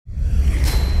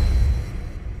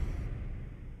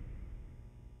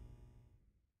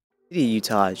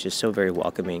Utah is just so very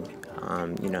welcoming,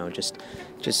 just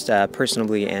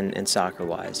personally and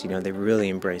soccer-wise. They've really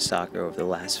embraced soccer over the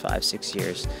last 5, 6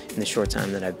 years in the short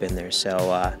time that I've been there. So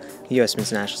the U.S.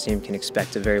 men's national team can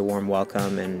expect a very warm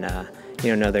welcome, and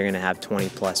know they're going to have 20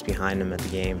 plus behind them at the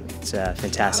game. It's a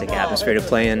fantastic atmosphere to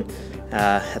play in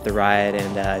at the Riot,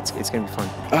 and it's going to be fun.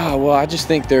 Well, I just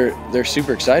think they're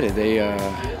super excited.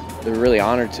 They're really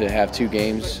honored to have two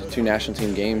national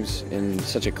team games in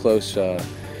such a close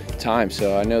time,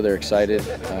 so I know they're excited.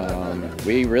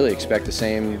 We really expect the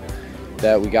same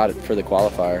that we got for the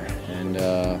qualifier, and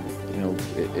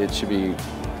it should be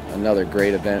another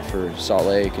great event for Salt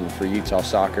Lake and for Utah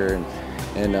soccer,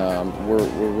 and we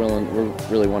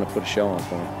really want to put a show on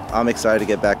for them. I'm excited to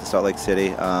get back to Salt Lake City.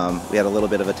 We had a little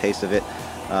bit of a taste of it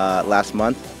last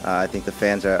month. I think the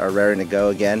fans are raring to go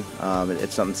again.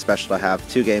 It's something special to have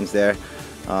two games there.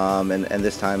 And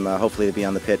this time hopefully to be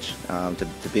on the pitch, to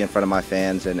be in front of my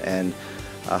fans, and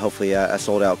hopefully a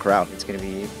sold-out crowd. It's going to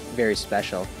be very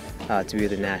special to be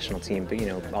with the national team,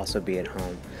 but also be at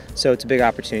home. So it's a big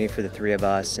opportunity for the three of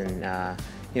us, and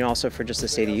also for just the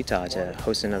state of Utah to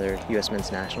host another U.S.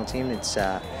 men's national team. It's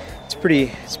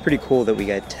pretty cool that we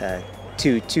get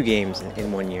two games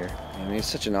in 1 year. I mean, it's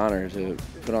such an honor to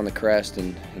put on the crest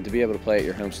and to be able to play at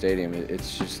your home stadium.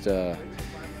 It's just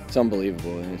it's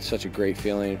unbelievable, and it's such a great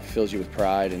feeling. It fills you with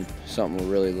pride, and something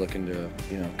we're really looking to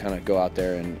kind of go out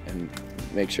there and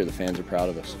make sure the fans are proud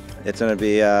of us. It's going to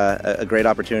be a great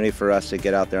opportunity for us to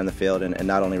get out there on the field and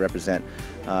not only represent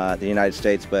the United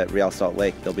States, but Real Salt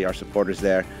Lake. There'll be our supporters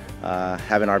there,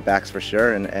 having our backs for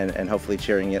sure, and hopefully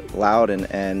cheering it loud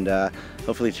and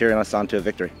hopefully cheering us on to a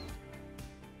victory.